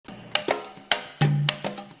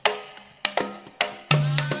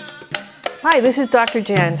Hi, this is Dr.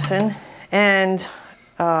 Janson, and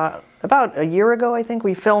about a year ago, I think,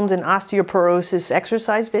 we filmed an osteoporosis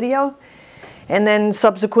exercise video, and then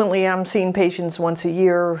subsequently I'm seeing patients once a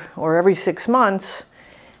year or every 6 months,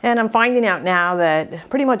 and I'm finding out now that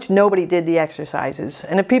pretty much nobody did the exercises,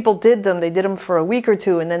 and if people did them, they did them for a week or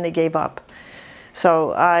two and then they gave up.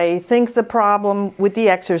 So I think the problem with the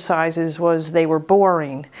exercises was they were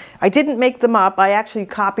boring. I didn't make them up. I actually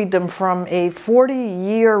copied them from a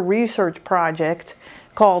 40-year research project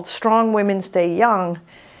called Strong Women Stay Young.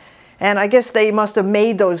 And I guess they must have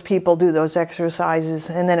made those people do those exercises,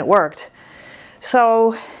 and then it worked.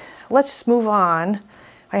 So let's move on.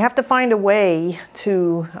 I have to find a way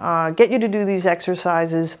to get you to do these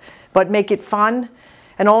exercises, but make it fun.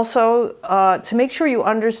 And also to make sure you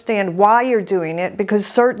understand why you're doing it, because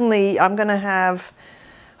certainly I'm going to have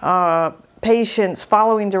patients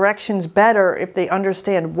following directions better if they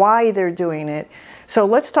understand why they're doing it. So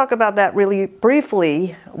let's talk about that really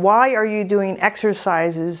briefly. Why are you doing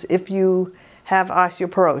exercises if you have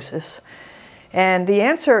osteoporosis? And the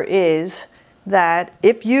answer is that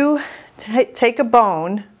if you take a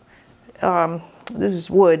bone, this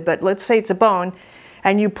is wood, but let's say it's a bone,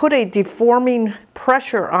 and you put a deforming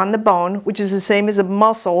pressure on the bone, which is the same as a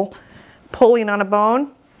muscle pulling on a bone,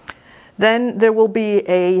 then there will be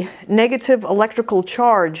a negative electrical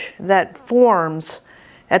charge that forms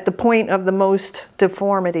at the point of the most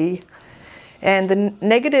deformity. And the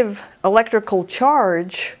negative electrical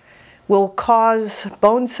charge will cause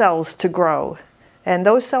bone cells to grow. And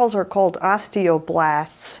those cells are called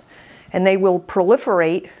osteoblasts. And they will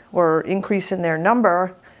proliferate or increase in their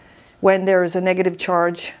number when there is a negative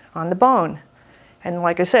charge on the bone. And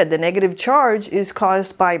like I said, the negative charge is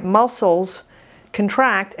caused by muscles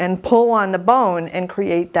contract and pull on the bone and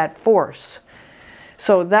create that force.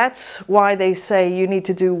 So that's why they say you need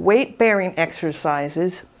to do weight-bearing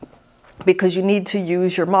exercises, because you need to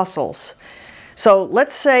use your muscles. So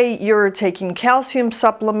let's say you're taking calcium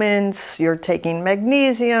supplements, you're taking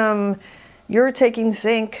magnesium, you're taking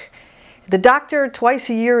zinc. The doctor twice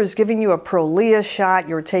a year is giving you a Prolia shot,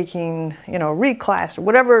 you're taking, Reclass, or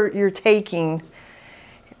whatever you're taking.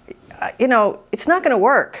 It's not going to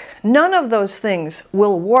work. None of those things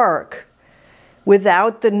will work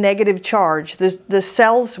without the negative charge. The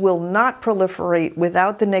cells will not proliferate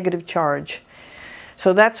without the negative charge.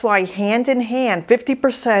 So that's why hand in hand,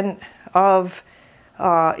 50% of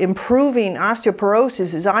improving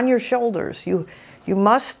osteoporosis is on your shoulders. You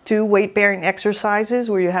must do weight-bearing exercises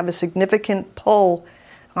where you have a significant pull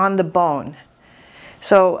on the bone.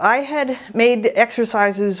 So I had made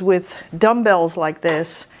exercises with dumbbells like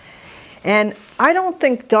this, and I don't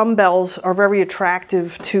think dumbbells are very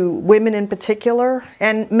attractive to women in particular,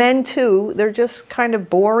 and men too. They're just kind of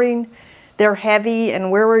boring. They're heavy,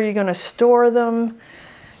 and where are you going to store them?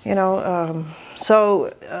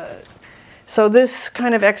 So this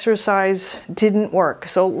kind of exercise didn't work.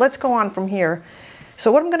 So let's go on from here.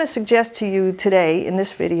 So what I'm going to suggest to you today in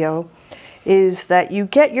this video is that you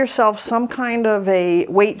get yourself some kind of a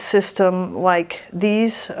weight system like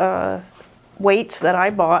these weights that I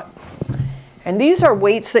bought. And these are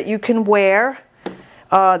weights that you can wear.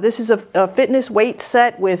 This is a fitness weight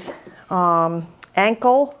set with wrist,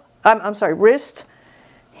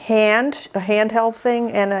 hand, a handheld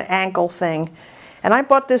thing, and an ankle thing. And I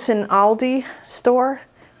bought this in Aldi store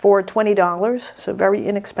for $20, so very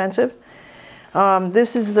inexpensive.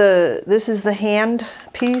 This is the hand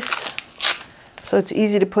piece, so it's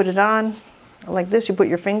easy to put it on like this. You put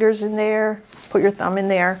your fingers in there, put your thumb in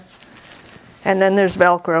there, and then there's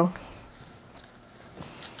Velcro.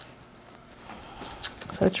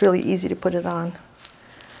 So it's really easy to put it on.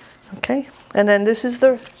 Okay, and then this is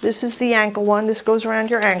the ankle one. This goes around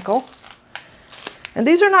your ankle. And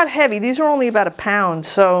these are not heavy. These are only about a pound.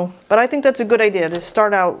 But I think that's a good idea to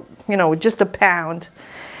start out, with just a pound.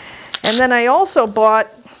 And then I also bought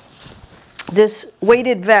this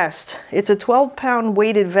weighted vest. It's a 12-pound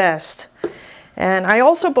weighted vest. And I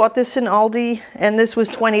also bought this in Aldi, and this was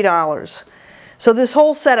 $20. So this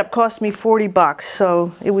whole setup cost me 40 bucks.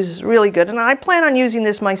 So it was really good. And I plan on using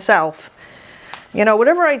this myself.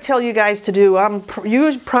 Whatever I tell you guys to do, I'm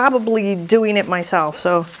probably doing it myself.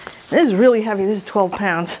 So this is really heavy. This is 12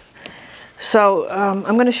 pounds. So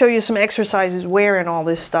I'm going to show you some exercises wearing all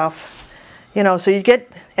this stuff. So you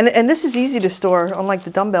get, and this is easy to store, unlike the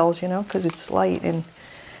dumbbells, because it's light and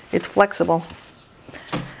it's flexible.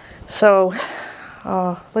 So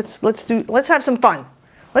let's have some fun.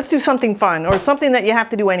 Let's do something fun, or something that you have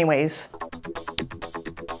to do anyways.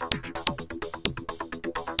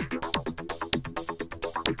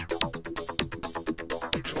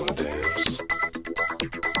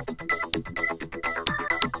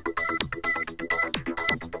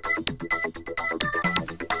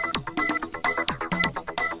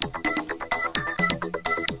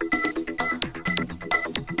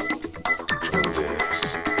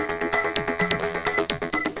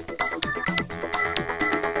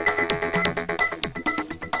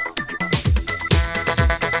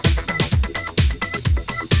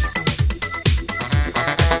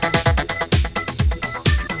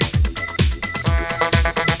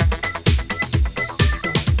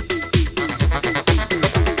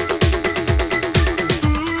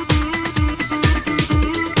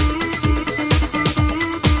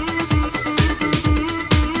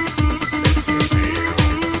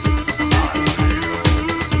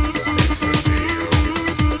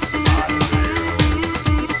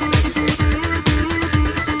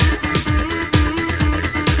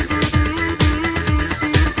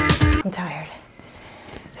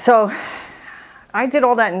 So I did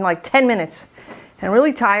all that in like 10 minutes and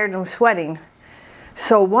really tired and sweating.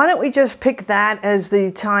 So why don't we just pick that as the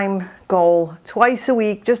time goal? Twice a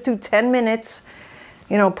week, just do 10 minutes,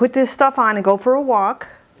 you know, put this stuff on and go for a walk,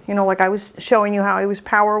 you know, like I was showing you how I was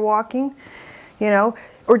power walking, you know,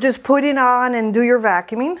 or just put it on and do your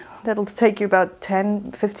vacuuming. That'll take you about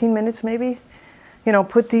 10, 15 minutes maybe. You know,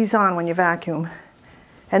 put these on when you vacuum.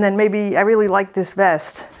 And then maybe, I really like this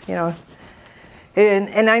vest, you know.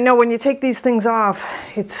 And I know when you take these things off,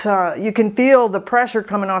 it's you can feel the pressure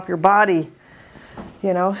coming off your body,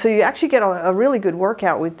 you know. So you actually get a really good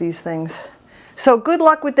workout with these things. So good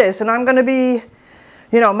luck with this, and I'm going to be,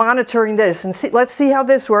 you know, monitoring this and see. Let's see how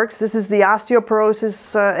this works. This is the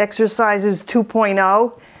Osteoporosis Exercises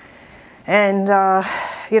 2.0, and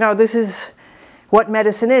you know, this is what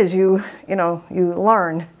medicine is. You know, you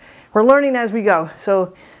learn. We're learning as we go.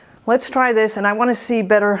 So let's try this, and I want to see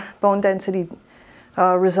better bone density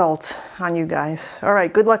results on you guys. All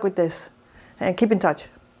right, good luck with this, and keep in touch.